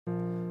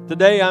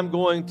Today I'm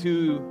going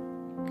to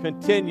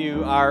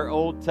continue our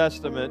Old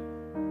Testament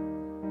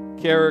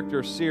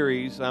character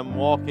series. I'm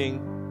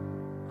walking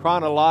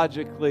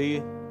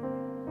chronologically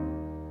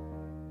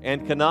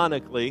and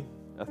canonically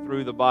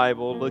through the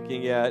Bible,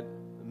 looking at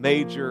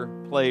major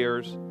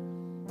players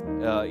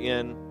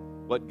in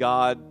what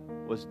God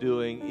was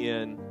doing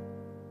in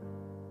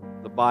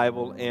the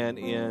Bible and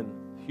in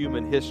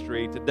human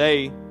history.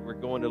 Today we're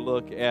going to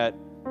look at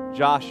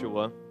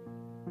Joshua.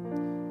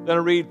 I'm going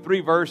to read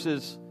 3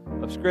 verses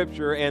of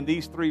Scripture, and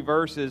these 3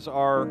 verses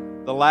are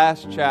the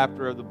last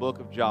chapter of the book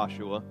of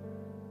Joshua.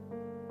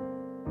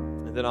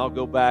 And then I'll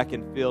go back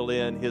and fill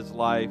in his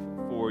life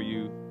for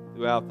you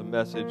throughout the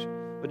message.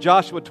 But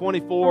Joshua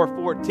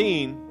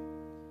 24:14,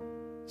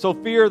 so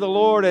fear the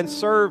Lord and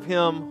serve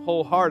Him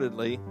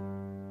wholeheartedly.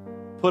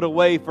 Put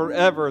away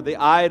forever the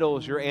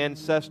idols your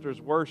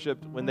ancestors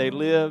worshipped when they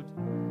lived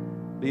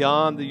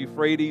beyond the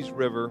Euphrates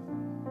River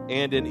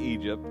and in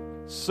Egypt.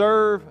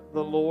 Serve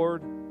the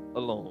Lord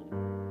alone.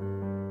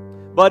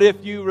 But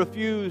if you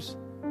refuse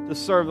to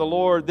serve the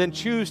Lord, then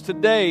choose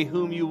today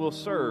whom you will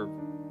serve.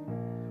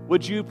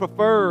 Would you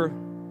prefer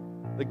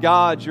the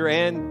gods your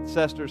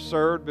ancestors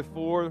served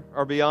before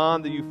or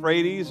beyond the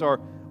Euphrates,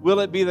 or will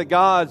it be the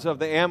gods of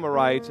the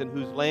Amorites in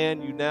whose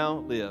land you now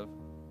live?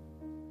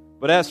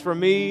 But as for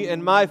me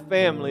and my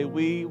family,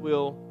 we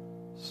will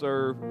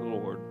serve the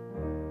Lord.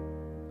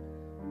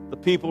 The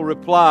people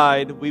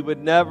replied, we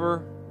would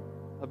never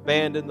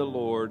abandon the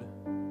Lord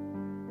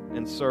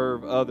and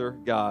serve other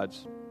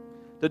gods.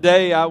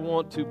 Today I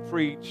want to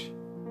preach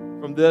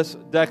from this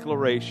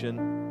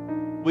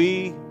declaration: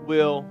 we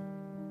will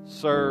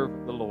serve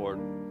the Lord.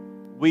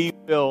 We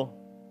will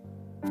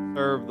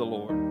serve the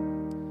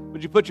Lord.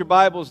 Would you put your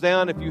Bibles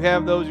down if you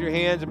have those in your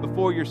hands, and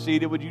before you're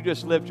seated, would you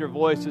just lift your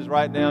voices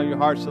right now, your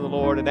hearts to the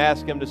Lord, and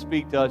ask Him to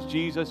speak to us.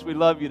 Jesus, we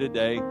love you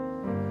today.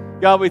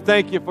 God, we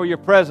thank you for your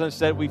presence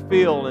that we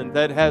feel and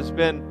that has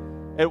been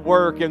at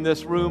work in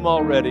this room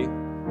already.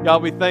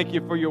 God, we thank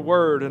you for your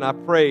word, and I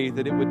pray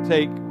that it would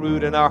take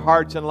root in our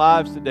hearts and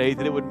lives today,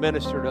 that it would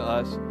minister to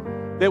us,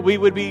 that we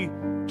would be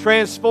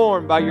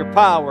transformed by your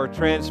power,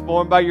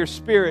 transformed by your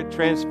spirit,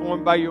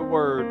 transformed by your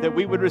word, that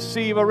we would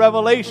receive a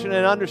revelation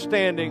and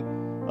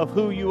understanding of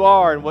who you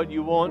are and what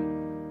you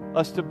want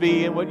us to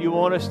be and what you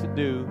want us to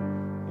do.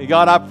 And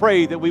God, I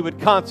pray that we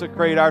would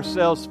consecrate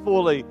ourselves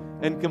fully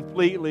and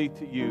completely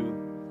to you.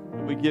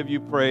 And we give you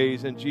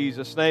praise in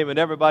Jesus' name. And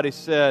everybody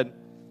said,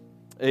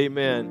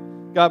 amen.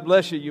 God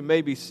bless you. You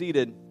may be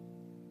seated.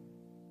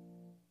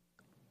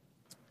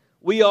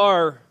 We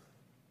are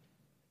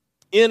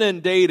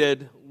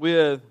inundated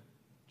with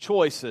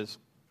choices.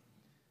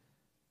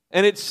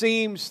 And it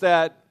seems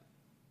that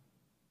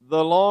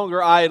the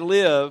longer I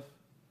live,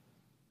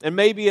 and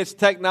maybe it's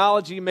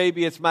technology,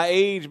 maybe it's my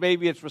age,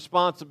 maybe it's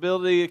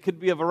responsibility, it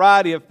could be a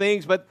variety of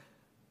things, but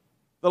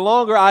the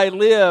longer I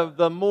live,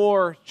 the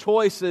more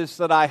choices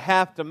that I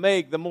have to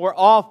make, the more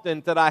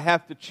often that I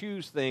have to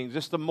choose things,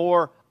 just the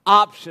more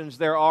options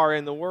there are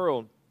in the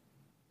world.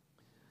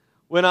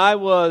 When I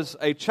was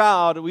a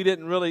child, we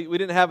didn't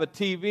have a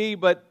TV,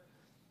 but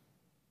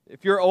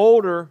if you're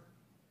older,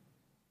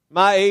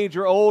 my age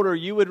or older,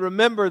 you would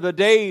remember the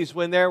days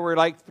when there were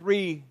like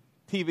 3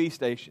 TV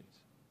stations.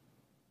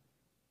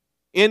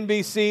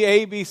 NBC,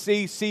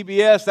 ABC,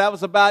 CBS, that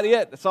was about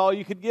it. That's all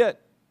you could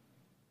get.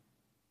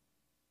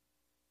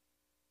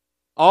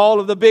 All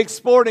of the big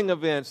sporting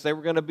events, they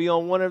were going to be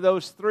on one of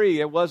those 3.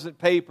 It wasn't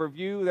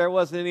pay-per-view. There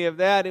wasn't any of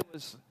that. It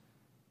was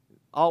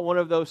all one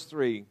of those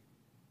 3.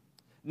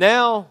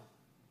 Now,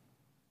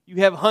 you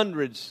have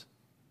hundreds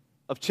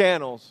of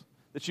channels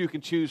that you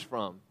can choose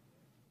from.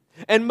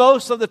 And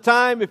most of the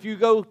time, if you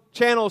go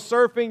channel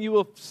surfing, you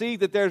will see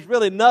that there's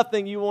really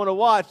nothing you want to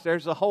watch.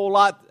 There's a whole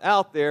lot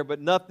out there,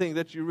 but nothing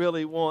that you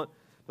really want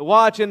to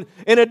watch. And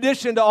in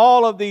addition to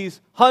all of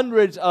these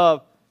hundreds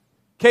of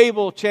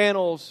cable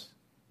channels,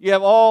 you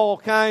have all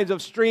kinds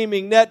of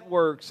streaming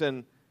networks,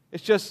 and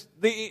it's just,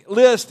 the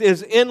list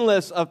is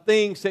endless of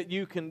things that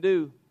you can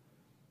do.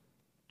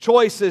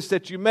 Choices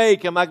that you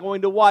make. Am I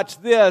going to watch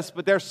this,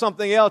 but there's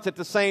something else at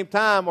the same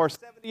time, or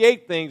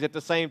 78 things at the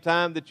same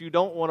time that you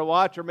don't want to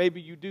watch, or maybe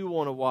you do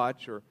want to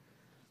watch. Or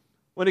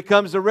when it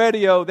comes to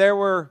radio, there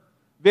were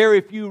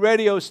very few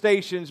radio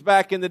stations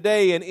back in the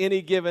day in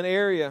any given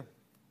area.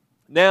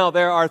 Now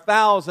there are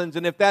thousands,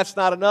 and if that's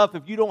not enough,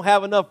 if you don't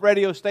have enough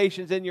radio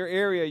stations in your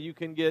area, you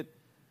can get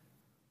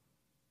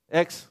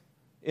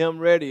XM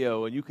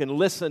radio, and you can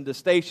listen to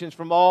stations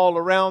from all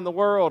around the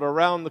world, or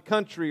around the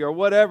country, or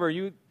whatever.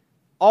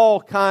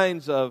 All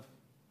kinds of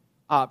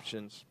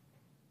options.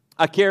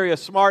 I carry a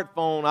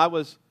smartphone. I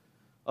was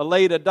a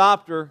late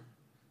adopter.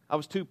 I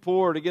was too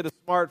poor to get a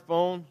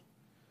smartphone.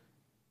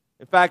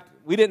 In fact,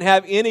 we didn't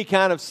have any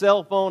kind of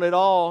cell phone at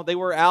all. They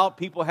were out.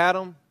 People had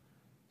them.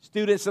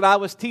 Students that I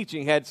was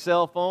teaching had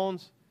cell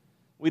phones.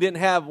 We didn't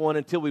have one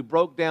until we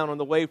broke down on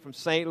the way from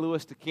St.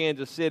 Louis to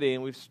Kansas City,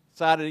 and we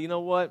decided, you know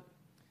what?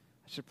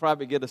 I should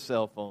probably get a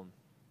cell phone.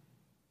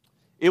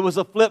 It was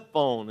a flip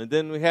phone, and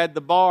then we had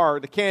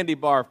the candy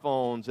bar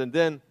phones, and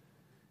then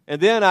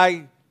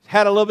I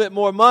had a little bit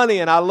more money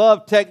and I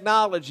loved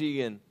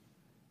technology, and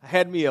I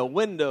had me a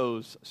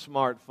Windows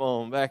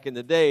smartphone back in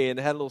the day, and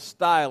it had a little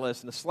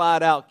stylus and a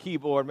slide-out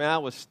keyboard. Man, I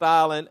was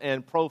styling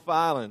and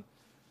profiling.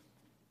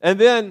 And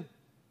then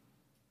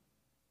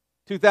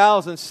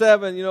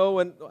 2007,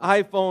 when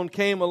iPhone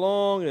came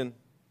along and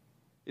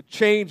it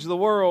changed the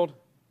world. In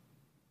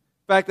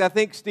fact, I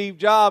think Steve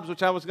Jobs,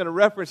 which I was going to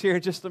reference here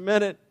in just a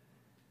minute,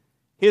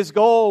 his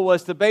goal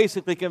was to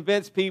basically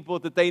convince people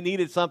that they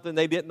needed something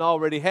they didn't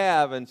already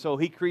have. And so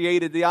he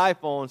created the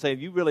iPhone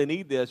saying, you really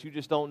need this, you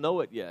just don't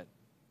know it yet.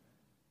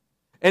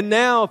 And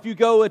now if you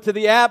go into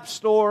the App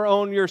Store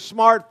on your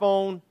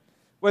smartphone,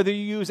 whether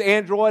you use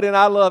Android, and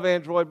I love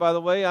Android, by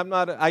the way.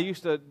 I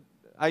used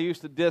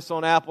to diss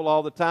on Apple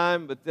all the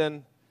time, but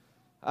then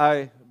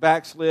I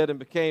backslid and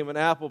became an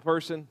Apple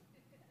person.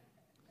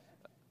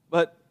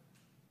 But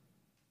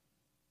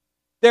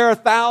there are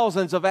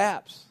thousands of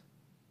apps.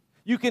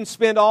 You can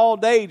spend all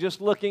day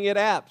just looking at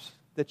apps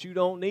that you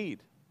don't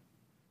need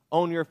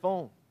on your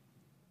phone.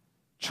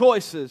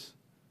 Choices.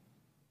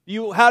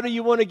 How do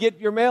you want to get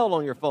your mail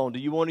on your phone? Do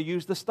you want to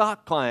use the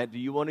stock client? Do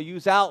you want to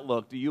use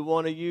Outlook? Do you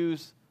want to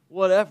use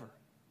whatever?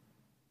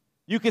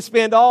 You can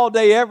spend all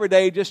day, every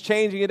day, just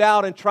changing it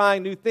out and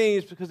trying new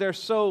things because there's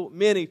so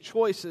many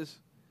choices.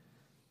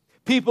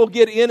 People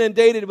get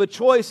inundated with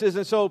choices,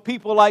 and so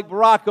people like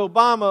Barack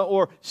Obama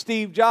or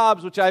Steve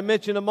Jobs, which I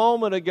mentioned a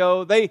moment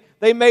ago, they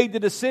made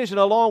the decision,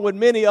 along with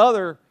many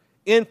other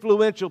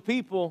influential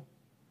people,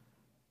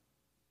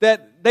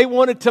 that they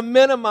wanted to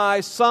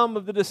minimize some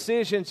of the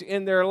decisions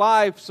in their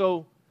life,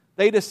 so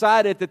they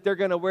decided that they're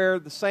going to wear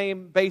the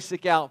same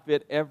basic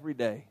outfit every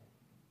day.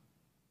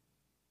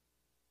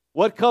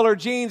 What color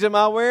jeans am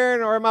I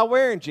wearing, or am I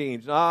wearing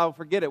jeans? Oh,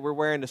 forget it. We're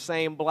wearing the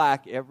same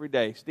black every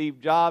day. Steve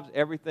Jobs,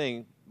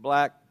 everything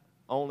black,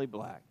 only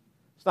black.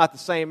 It's not the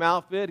same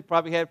outfit. He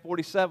probably had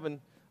 47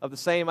 of the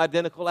same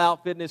identical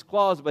outfit in his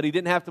closet, but he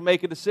didn't have to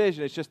make a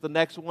decision. It's just the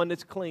next one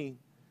that's clean.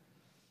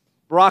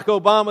 Barack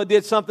Obama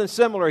did something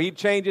similar. He'd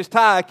change his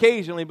tie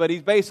occasionally, but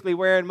he's basically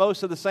wearing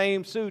most of the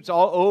same suits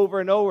all over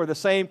and over, the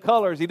same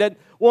colors. He doesn't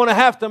want to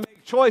have to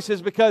make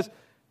choices because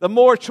the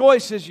more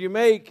choices you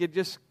make, it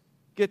just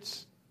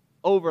gets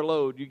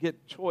overload. You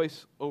get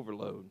choice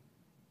overload.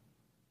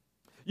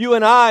 You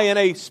and I, in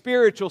a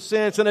spiritual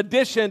sense, in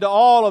addition to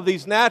all of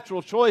these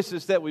natural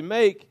choices that we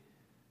make,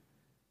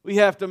 we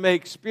have to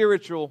make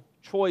spiritual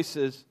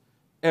choices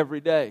every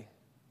day.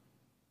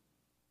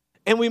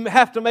 And we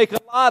have to make a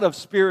lot of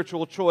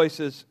spiritual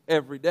choices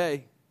every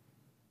day.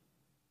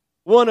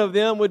 One of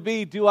them would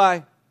be, do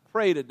I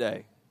pray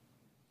today?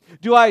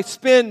 Do I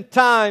spend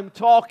time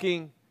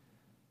talking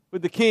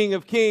with the King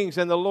of Kings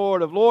and the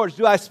Lord of Lords?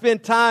 Do I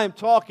spend time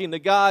talking to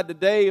God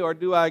today, or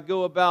do I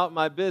go about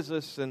my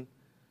business and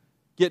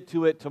get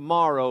to it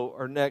tomorrow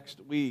or next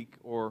week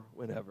or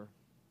whenever?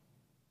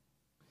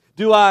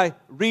 Do I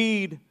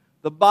read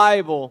the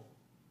Bible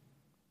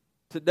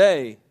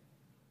today?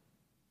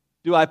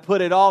 Do I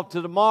put it off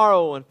to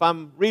tomorrow? And if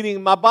I'm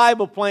reading my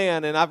Bible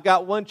plan and I've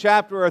got one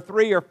chapter or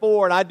 3 or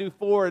 4 and I do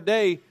 4 a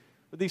day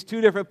with these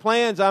 2 different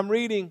plans I'm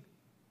reading,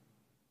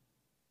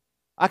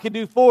 I could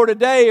do 4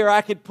 today, or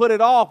I could put it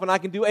off and I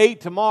can do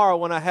 8 tomorrow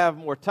when I have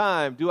more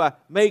time. Do I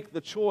make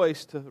the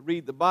choice to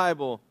read the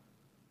Bible?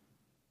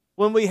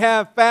 When we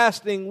have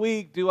fasting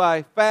week, do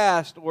I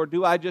fast, or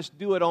do I just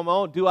do it on my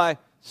own? Do I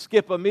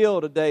skip a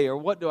meal today, or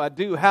what do I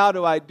do? How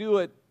do I do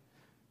it?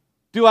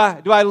 Do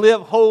I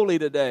live holy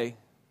today?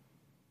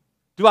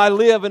 Do I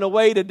live in a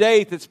way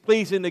today that's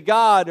pleasing to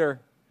God, or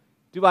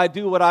do I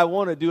do what I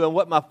want to do and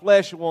what my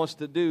flesh wants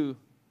to do?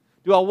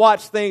 Do I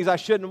watch things I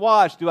shouldn't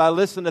watch? Do I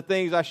listen to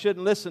things I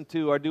shouldn't listen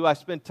to? Or do I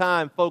spend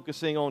time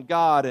focusing on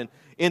God and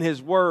in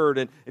His Word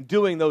and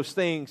doing those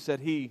things that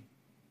He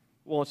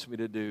wants me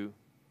to do?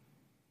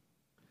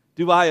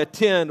 Do I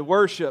attend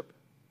worship?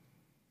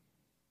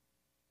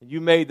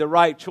 You made the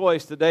right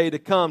choice today to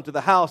come to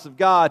the house of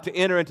God, to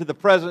enter into the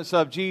presence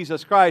of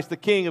Jesus Christ, the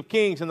King of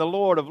Kings and the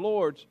Lord of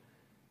Lords.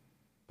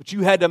 But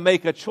you had to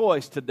make a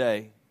choice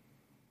today.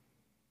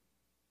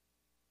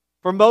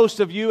 For most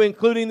of you,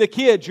 including the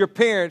kids, your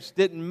parents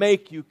didn't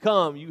make you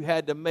come. You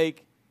had to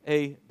make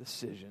a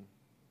decision.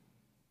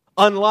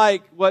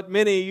 Unlike what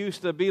many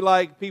used to be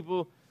like,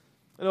 people,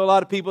 I know a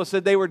lot of people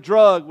said they were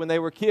drugged when they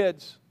were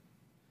kids.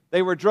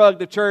 They were drugged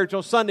to church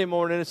on Sunday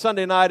morning and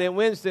Sunday night and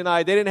Wednesday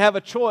night. They didn't have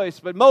a choice.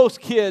 But most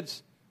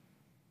kids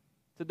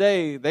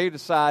today, they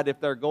decide if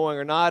they're going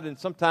or not. And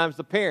sometimes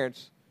the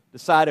parents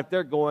decide if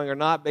they're going or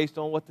not based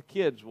on what the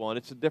kids want.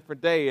 It's a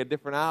different day, a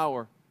different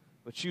hour.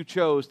 But you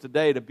chose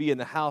today to be in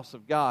the house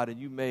of God, and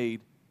you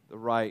made the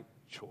right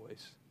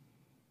choice.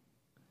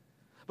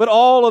 But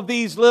all of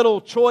these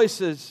little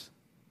choices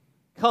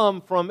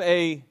come from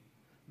a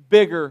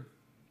bigger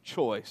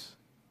choice.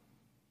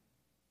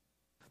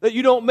 That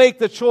you don't make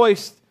the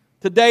choice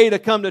today to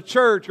come to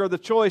church, or the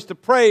choice to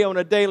pray on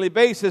a daily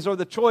basis, or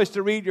the choice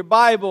to read your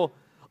Bible,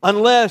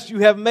 unless you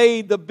have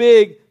made the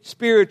big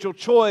spiritual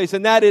choice,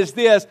 and that is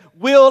this: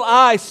 will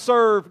I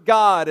serve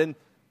God? And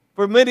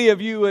For many of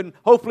you, and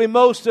hopefully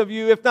most of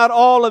you, if not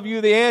all of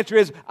you, the answer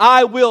is,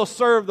 I will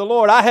serve the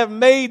Lord. I have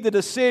made the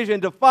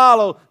decision to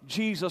follow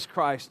Jesus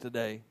Christ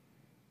today.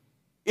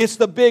 It's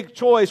the big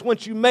choice.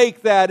 Once you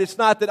make that, it's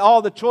not that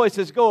all the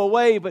choices go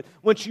away, but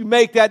once you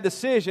make that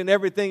decision,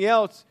 everything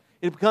else,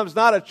 it becomes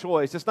not a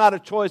choice. It's not a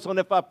choice on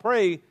if I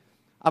pray.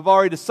 I've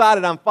already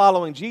decided I'm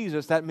following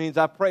Jesus. That means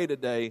I pray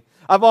today.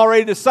 I've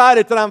already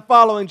decided that I'm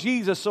following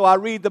Jesus, so I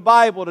read the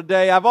Bible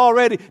today. I've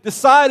already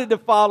decided to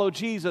follow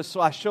Jesus, so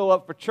I show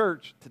up for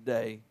church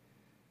today.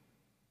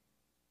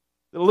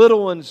 The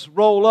little ones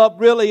roll up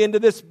really into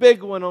this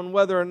big one on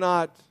whether or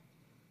not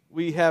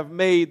we have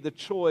made the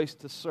choice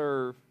to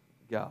serve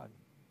God.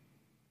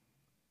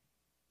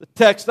 The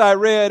text I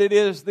read, it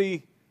is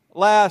the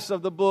last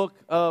of the book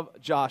of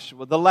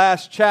Joshua, the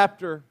last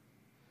chapter.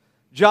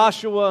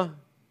 Joshua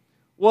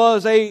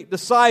was a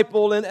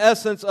disciple in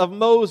essence of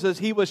Moses.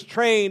 He was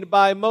trained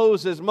by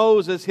Moses.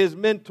 Moses, his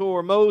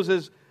mentor.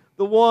 Moses,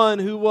 the one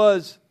who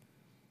was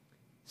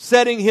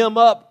setting him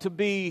up to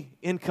be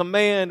in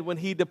command when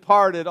he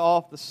departed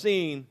off the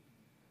scene.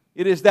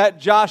 It is that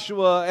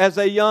Joshua, as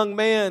a young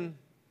man,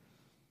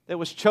 that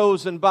was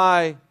chosen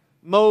by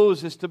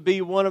Moses to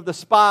be one of the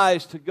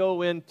spies to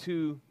go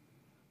into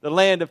the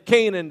land of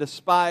Canaan to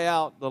spy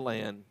out the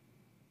land.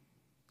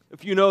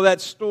 If you know that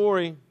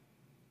story,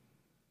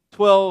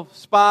 12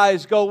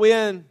 spies go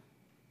in,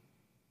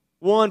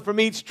 one from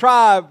each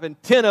tribe,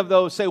 and 10 of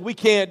those say, we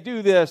can't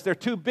do this. They're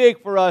too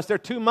big for us. They're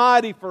too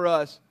mighty for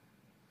us.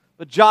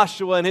 But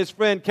Joshua and his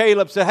friend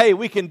Caleb said, hey,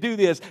 we can do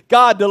this.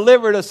 God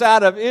delivered us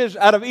out of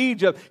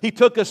Egypt. He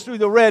took us through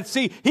the Red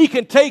Sea. He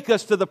can take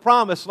us to the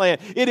promised land.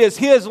 It is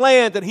His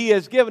land that He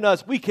has given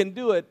us. We can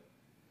do it.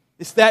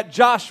 It's that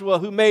Joshua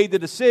who made the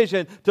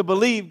decision to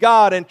believe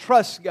God and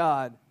trust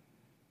God.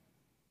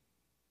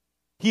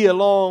 He,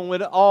 along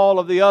with all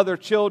of the other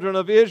children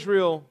of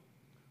Israel,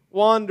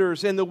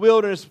 wanders in the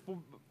wilderness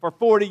for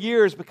 40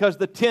 years because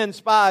the 10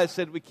 spies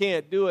said we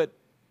can't do it.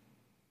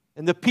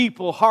 And the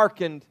people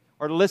hearkened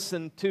or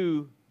listened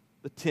to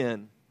the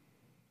 10.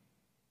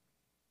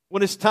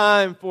 When it's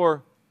time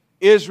for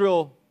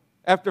Israel,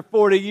 after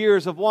 40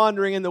 years of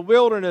wandering in the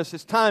wilderness,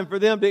 it's time for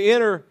them to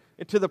enter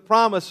into the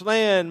promised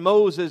land.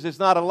 Moses is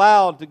not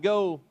allowed to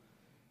go.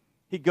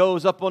 He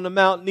goes up on the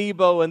Mount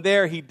Nebo, and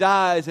there he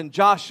dies, and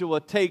Joshua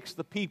takes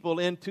the people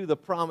into the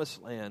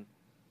promised land,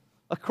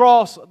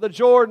 across the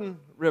Jordan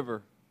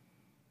River.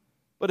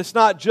 But it's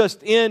not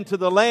just into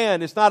the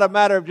land. It's not a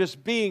matter of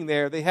just being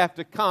there. They have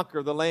to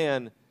conquer the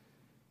land.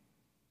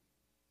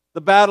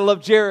 The Battle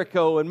of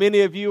Jericho, and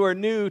many of you are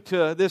new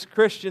to this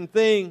Christian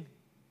thing.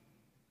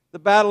 The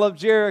Battle of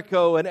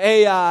Jericho and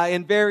Ai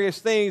and various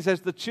things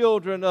as the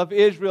children of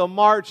Israel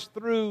marched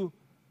through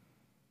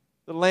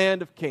the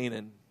land of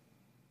Canaan,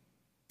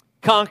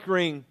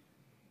 conquering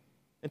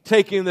and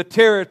taking the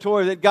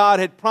territory that God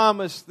had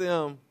promised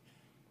them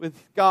with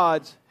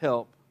God's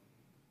help.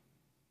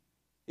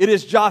 It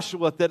is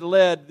Joshua that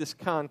led this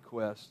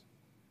conquest.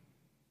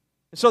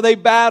 And so they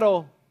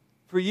battle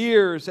for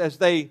years as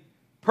they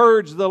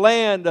purge the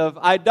land of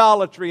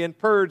idolatry and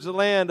purge the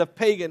land of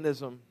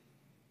paganism.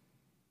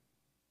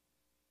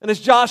 And as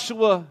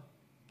Joshua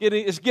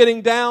is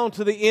getting down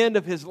to the end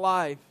of his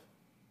life,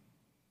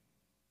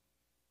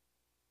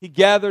 he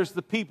gathers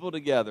the people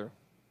together. And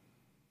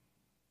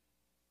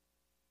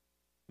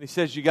he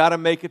says, you got to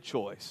make a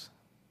choice.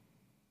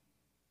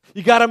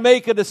 You got to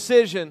make a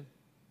decision.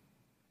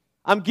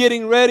 I'm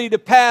getting ready to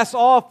pass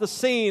off the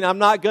scene. I'm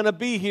not going to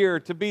be here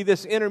to be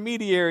this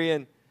intermediary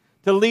and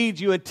to lead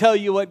you and tell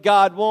you what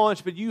God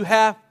wants, but you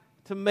have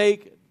to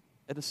make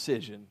a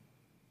decision.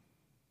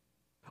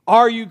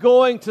 Are you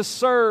going to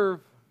serve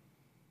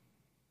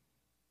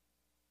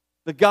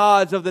the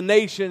gods of the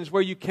nations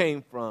where you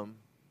came from?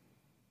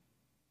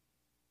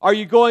 Are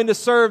you going to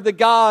serve the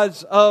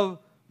gods of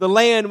the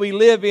land we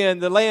live in,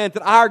 the land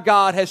that our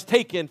God has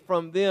taken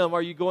from them?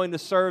 Are you going to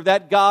serve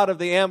that God of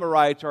the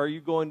Amorites, or are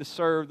you going to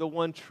serve the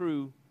one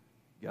true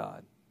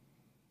God?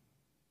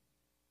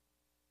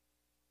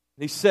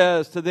 He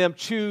says to them,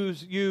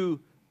 choose you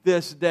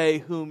this day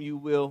whom you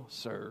will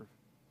serve.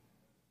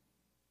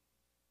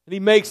 And he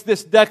makes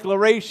this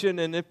declaration,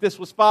 and if this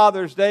was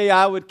Father's Day,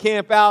 I would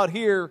camp out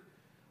here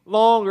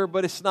longer,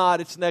 but it's not.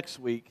 It's next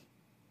week.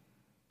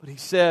 But he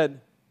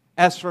said,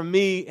 as for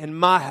me and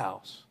my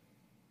house,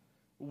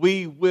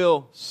 we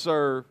will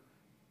serve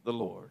the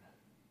Lord.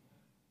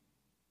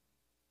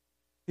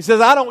 He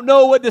says, I don't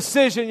know what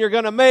decision you're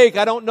going to make.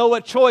 I don't know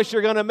what choice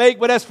you're going to make.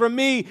 But as for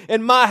me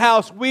and my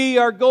house, we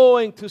are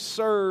going to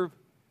serve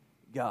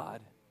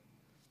God.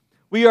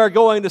 We are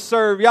going to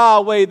serve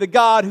Yahweh, the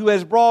God who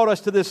has brought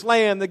us to this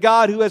land, the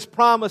God who has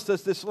promised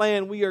us this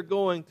land. We are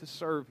going to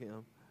serve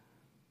Him.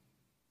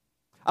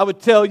 I would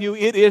tell you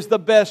it is the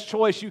best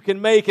choice you can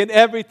make, and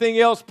everything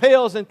else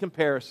pales in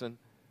comparison.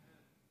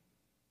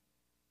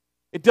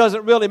 It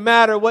doesn't really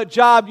matter what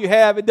job you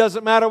have. It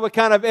doesn't matter what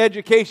kind of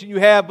education you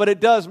have, but it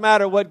does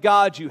matter what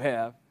God you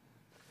have.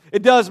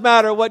 It does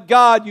matter what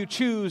God you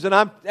choose, and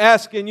I'm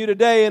asking you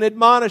today and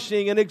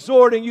admonishing and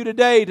exhorting you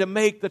today to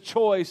make the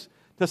choice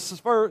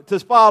to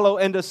follow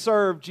and to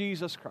serve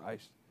Jesus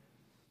Christ.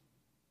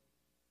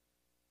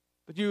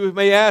 But you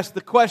may ask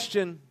the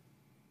question,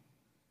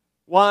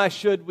 why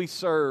should we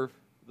serve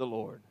the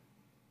Lord?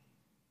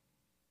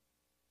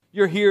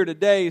 You're here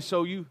today,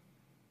 so you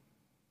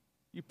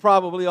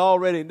probably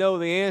already know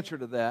the answer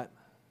to that.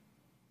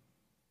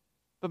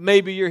 But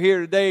maybe you're here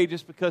today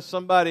just because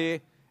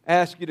somebody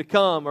asked you to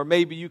come, or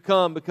maybe you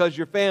come because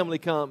your family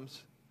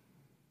comes.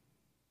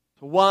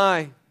 So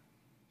why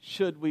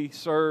should we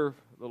serve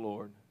the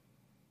Lord?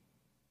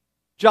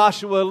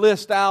 Joshua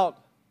lists out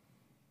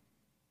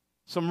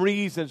some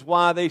reasons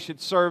why they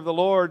should serve the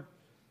Lord.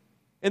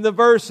 In the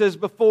verses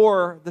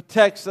before the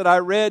text that I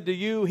read to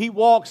you, he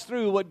walks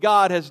through what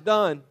God has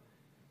done.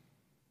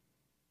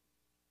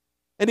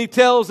 And he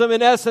tells them,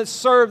 in essence,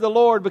 serve the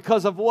Lord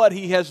because of what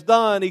he has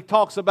done. He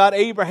talks about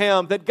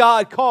Abraham, that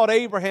God called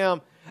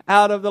Abraham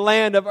out of the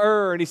land of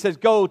Ur. And he says,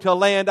 go to a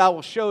land I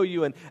will show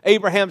you. And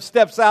Abraham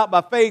steps out by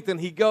faith and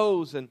he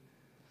goes. And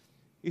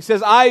he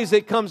says,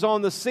 Isaac comes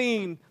on the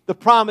scene, the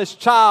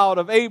promised child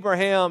of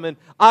Abraham. And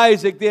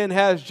Isaac then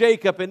has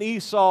Jacob and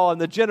Esau.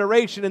 And the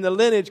generation and the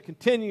lineage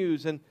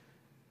continues. And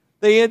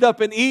they end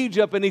up in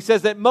Egypt. And he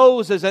says that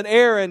Moses and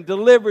Aaron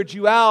delivered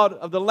you out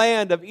of the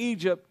land of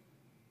Egypt.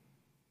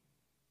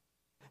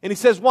 And he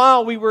says,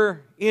 while we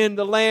were in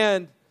the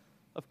land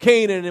of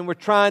Canaan and we're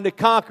trying to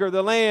conquer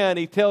the land,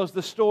 he tells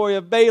the story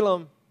of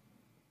Balaam,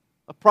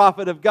 a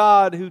prophet of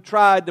God who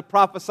tried to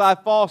prophesy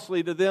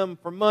falsely to them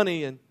for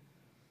money. And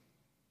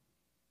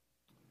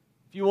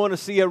if you want to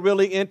see a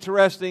really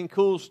interesting,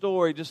 cool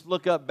story, just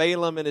look up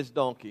Balaam and his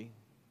donkey.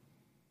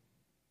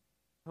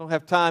 I don't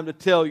have time to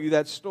tell you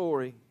that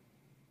story.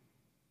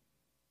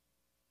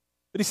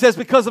 But he says,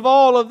 because of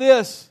all of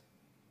this,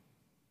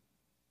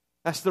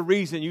 that's the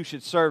reason you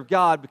should serve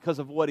God, because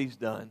of what He's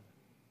done.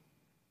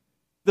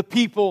 The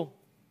people,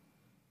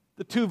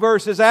 the two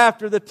verses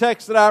after the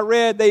text that I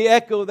read, they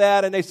echo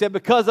that and they said,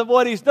 because of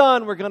what He's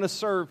done, we're going to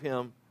serve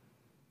Him.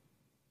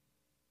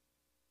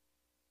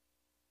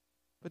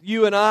 But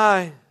you and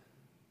I,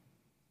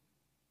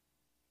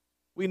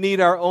 we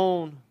need our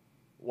own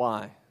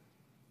why.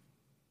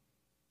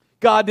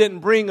 God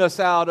didn't bring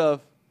us out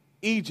of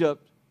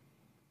Egypt.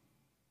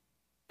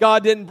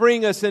 God didn't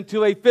bring us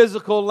into a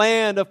physical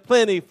land of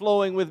plenty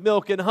flowing with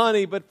milk and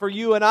honey. But for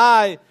you and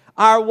I,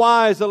 our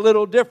why is a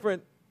little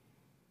different.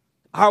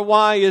 Our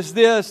why is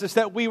this, is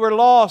that we were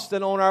lost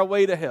and on our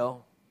way to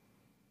hell.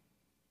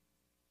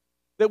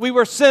 That we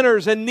were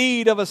sinners in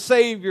need of a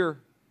Savior.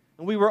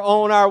 And we were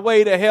on our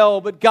way to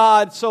hell. But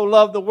God so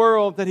loved the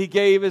world that He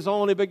gave His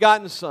only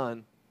begotten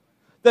Son.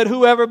 That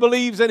whoever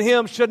believes in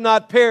Him should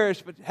not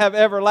perish but have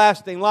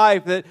everlasting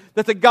life. That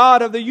the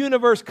God of the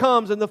universe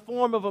comes in the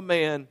form of a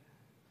man.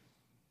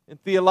 In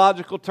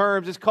theological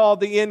terms, it's called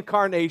the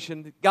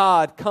incarnation. That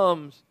God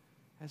comes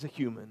as a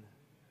human.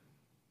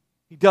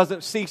 He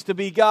doesn't cease to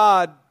be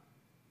God.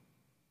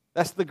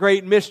 That's the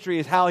great mystery,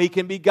 is how He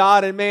can be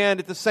God and man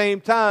at the same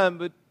time.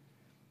 But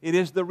it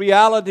is the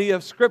reality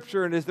of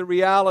Scripture and is the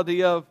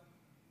reality of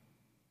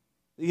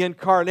the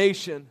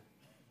incarnation.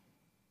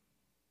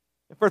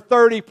 And for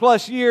 30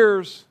 plus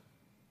years,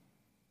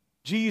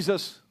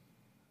 Jesus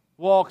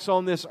walks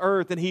on this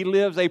earth and He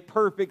lives a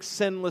perfect,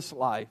 sinless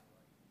life.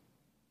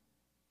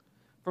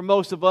 For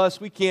most of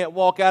us, we can't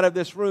walk out of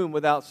this room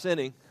without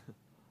sinning.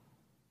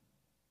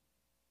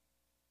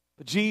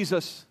 But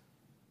Jesus,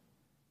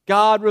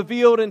 God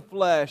revealed in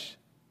flesh,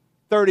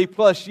 30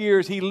 plus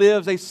years, He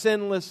lives a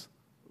sinless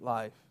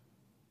life.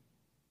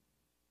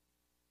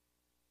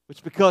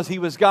 Which, because He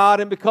was God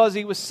and because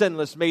He was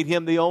sinless, made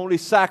Him the only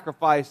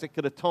sacrifice that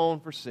could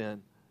atone for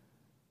sin.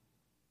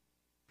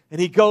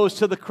 And He goes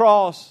to the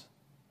cross,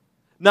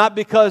 not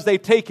because they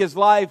take His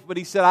life, but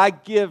He said, I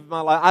give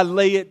my life, I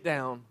lay it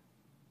down.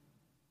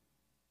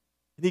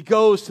 And He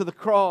goes to the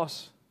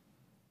cross.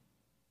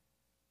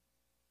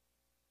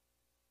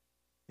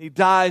 He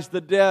dies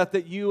the death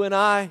that you and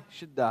I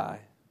should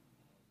die.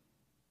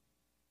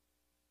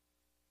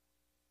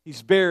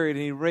 He's buried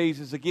and He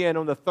raises again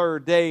on the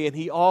third day, and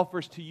He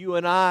offers to you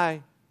and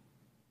I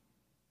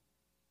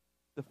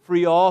the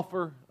free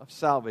offer of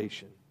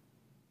salvation.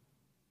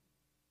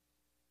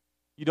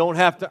 You don't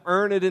have to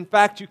earn it. In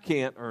fact, you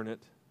can't earn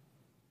it.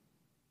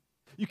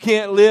 You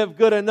can't live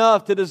good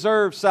enough to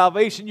deserve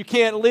salvation. You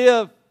can't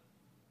live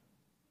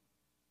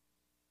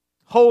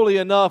holy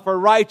enough or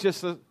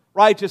righteous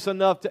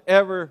enough to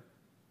ever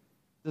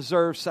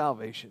deserve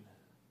salvation.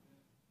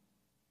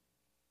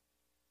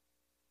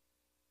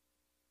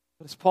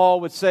 But as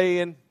Paul would say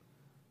in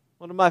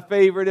one of my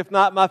favorite, if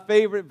not my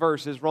favorite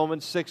verses,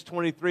 Romans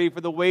 6:23, for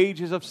the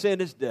wages of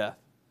sin is death,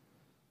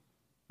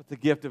 but the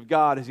gift of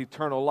God is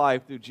eternal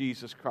life through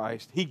Jesus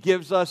Christ. He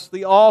gives us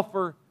the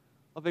offer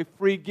of a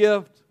free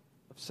gift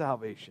of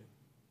salvation.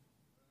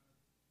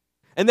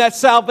 And that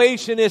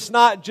salvation is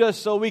not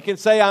just so we can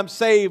say I'm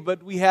saved,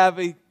 but we have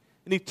an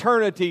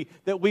eternity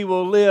that we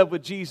will live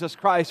with Jesus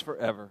Christ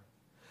forever.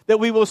 That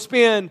we will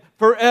spend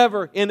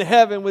forever in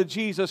heaven with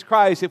Jesus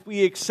Christ if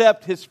we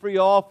accept His free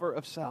offer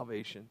of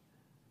salvation.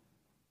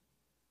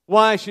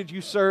 Why should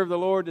you serve the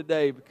Lord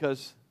today?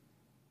 Because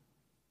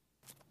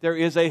there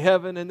is a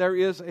heaven and there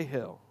is a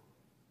hell.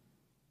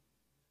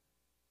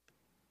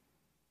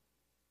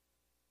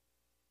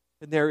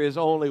 And there is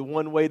only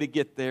one way to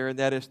get there, and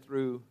that is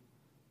through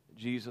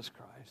Jesus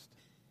Christ.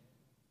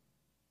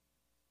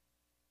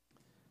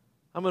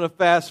 I'm going to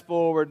fast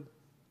forward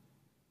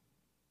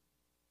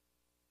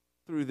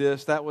through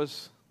this. That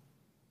was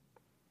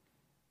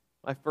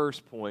my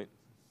first point.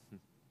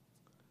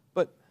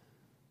 But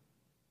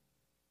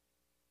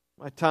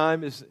my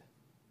time is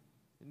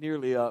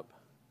nearly up.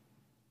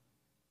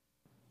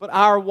 But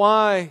our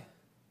why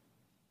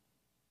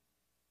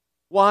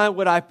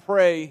would I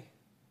pray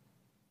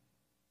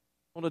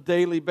on a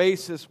daily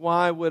basis?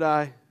 Why would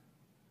I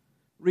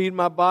read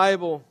my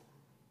Bible?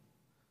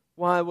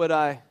 Why would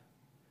I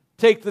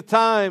take the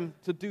time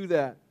to do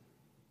that?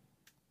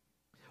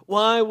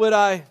 Why would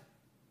I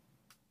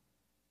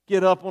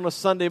get up on a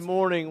Sunday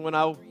morning when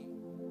I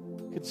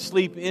could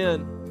sleep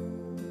in?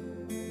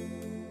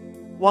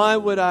 Why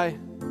would I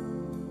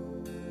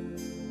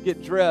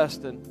get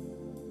dressed and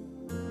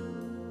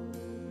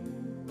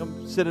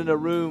come sit in a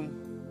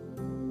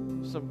room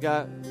with some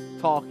guy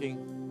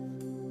talking?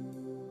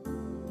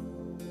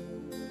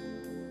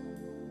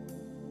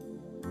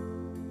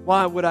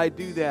 Why would I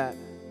do that?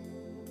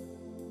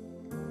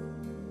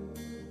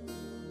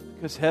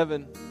 Because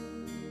heaven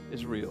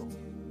is real.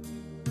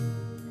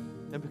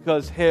 And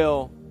because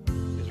hell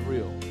is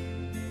real.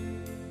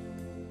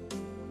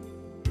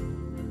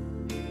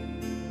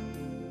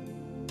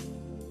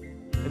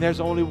 And there's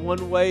only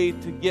one way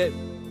to get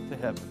to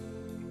heaven.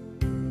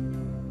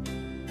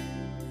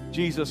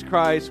 Jesus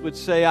Christ would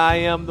say, I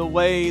am the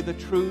way, the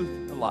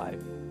truth, the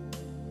life.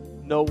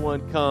 No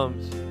one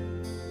comes to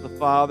the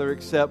Father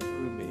except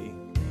through me.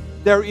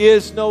 There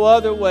is no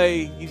other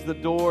way. He's the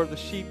door of the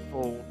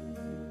sheepfold.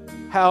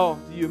 How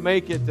do you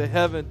make it to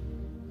heaven?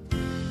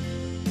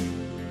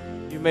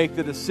 You make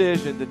the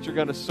decision that you're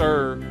going to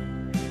serve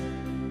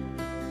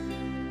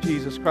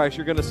Jesus Christ.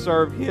 You're going to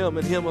serve Him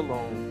and Him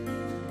alone.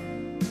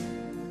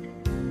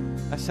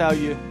 That's how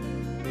you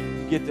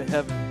get to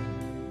heaven.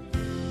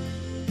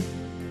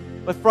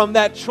 But from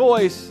that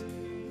choice,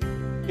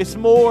 it's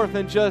more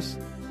than just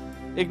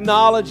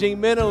acknowledging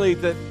mentally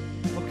that,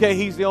 okay,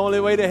 He's the only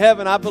way to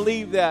heaven. I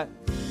believe that.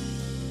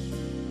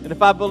 And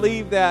if I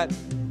believe that,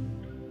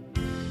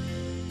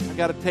 I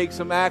got to take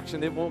some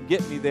action. It won't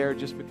get me there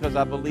just because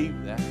I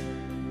believe that.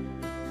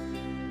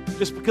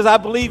 Just because I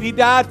believe He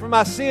died for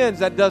my sins,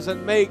 that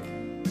doesn't make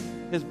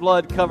His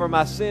blood cover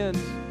my sins.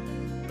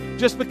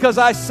 Just because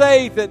I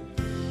say that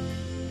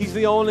He's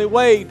the only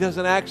way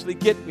doesn't actually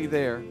get me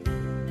there.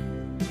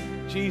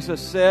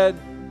 Jesus said,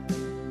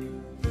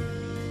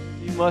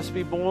 you must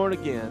be born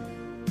again.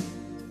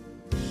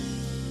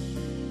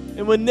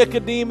 And when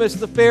Nicodemus,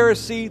 the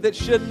Pharisee that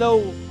should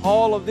know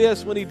all of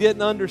this, when he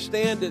didn't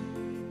understand it,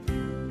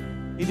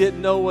 he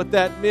didn't know what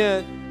that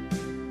meant,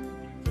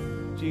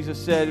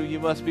 Jesus said, you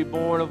must be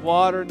born of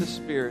water and the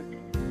Spirit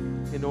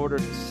in order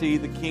to see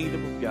the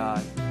kingdom of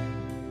God.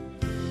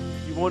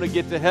 If you want to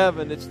get to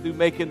heaven, it's through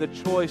making the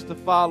choice to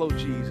follow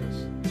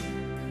Jesus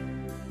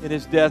in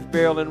His death,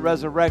 burial, and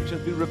resurrection,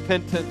 through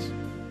repentance,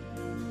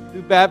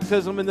 through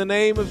baptism in the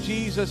name of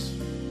Jesus,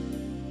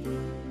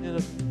 in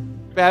a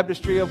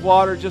baptistry of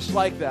water just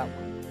like that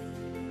one,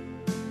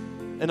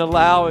 and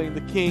allowing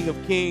the King of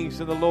Kings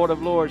and the Lord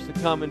of Lords to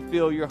come and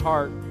fill your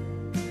heart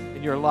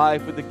and your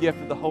life with the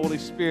gift of the Holy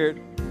Spirit.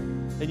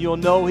 And you'll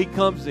know He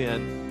comes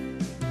in,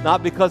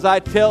 not because I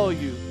tell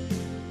you,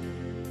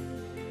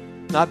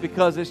 not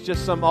because it's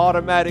just some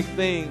automatic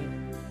thing,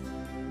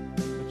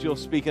 but you'll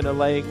speak in a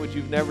language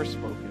you've never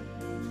spoken.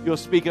 You'll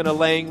speak in a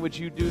language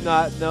you do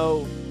not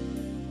know.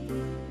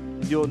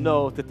 You'll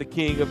know that the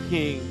King of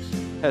Kings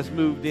has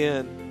moved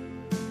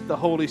in. The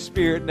Holy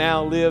Spirit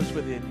now lives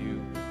within you.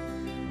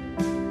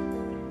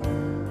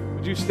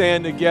 Would you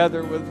stand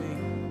together with me?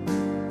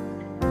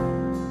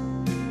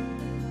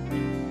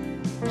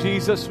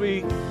 Jesus,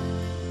 we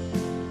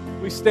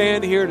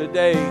stand here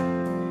today,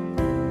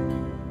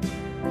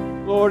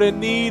 Lord, in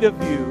need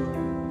of you.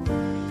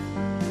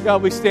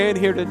 God, we stand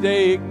here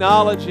today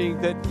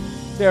acknowledging that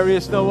there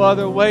is no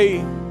other way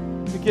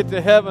to get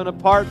to heaven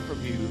apart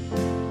from you.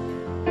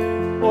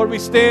 Lord, we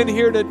stand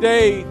here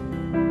today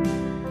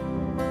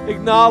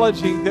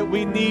acknowledging that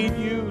we need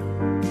you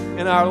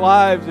in our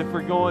lives if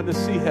we're going to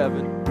see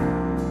heaven.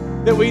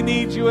 That we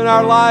need you in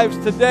our lives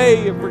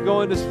today if we're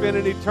going to spend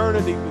an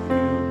eternity with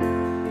you.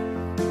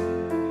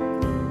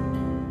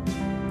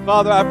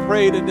 Father, I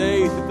pray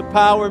today that the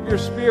power of your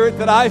Spirit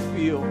that I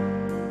feel,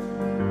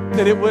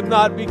 that it would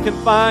not be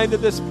confined to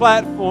this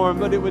platform,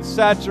 but it would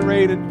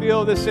saturate and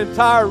fill this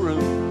entire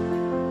room.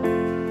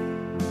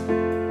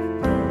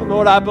 But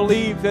Lord, I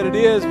believe that it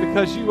is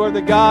because you are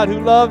the God who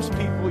loves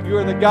people. You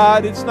are the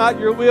God, it's not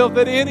your will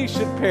that any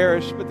should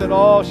perish, but that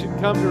all should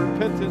come to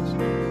repentance.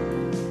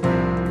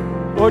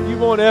 Lord, you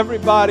want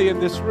everybody in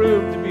this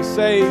room to be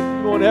saved.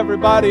 You want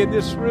everybody in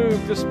this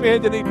room to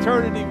spend an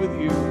eternity with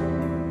you.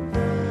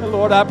 And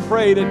Lord, I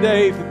pray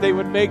today that they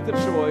would make the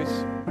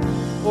choice.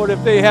 Lord,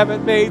 if they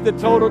haven't made the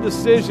total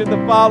decision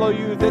to follow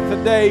you, that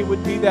today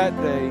would be that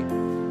day.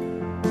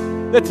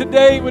 That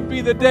today would be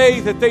the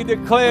day that they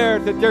declare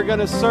that they're going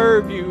to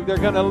serve you, they're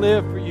going to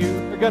live for you,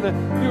 they're going to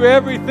do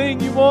everything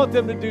you want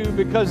them to do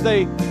because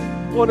they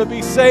want to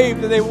be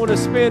saved and they want to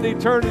spend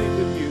eternity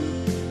with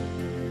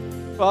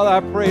you. Father,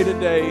 I pray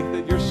today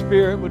that your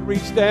Spirit would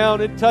reach down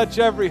and touch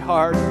every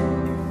heart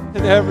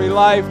and every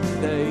life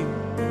today.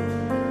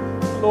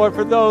 Lord,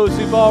 for those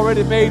who've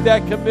already made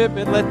that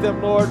commitment, let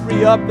them, Lord,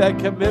 re-up that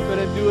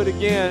commitment and do it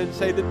again and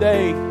say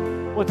today,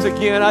 once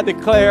again, I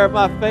declare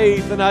my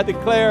faith and I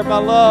declare my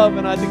love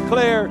and I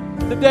declare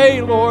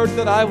today, Lord,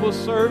 that I will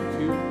serve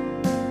you.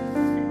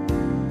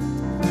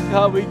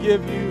 God, we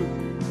give you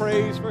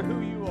praise for who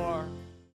you are.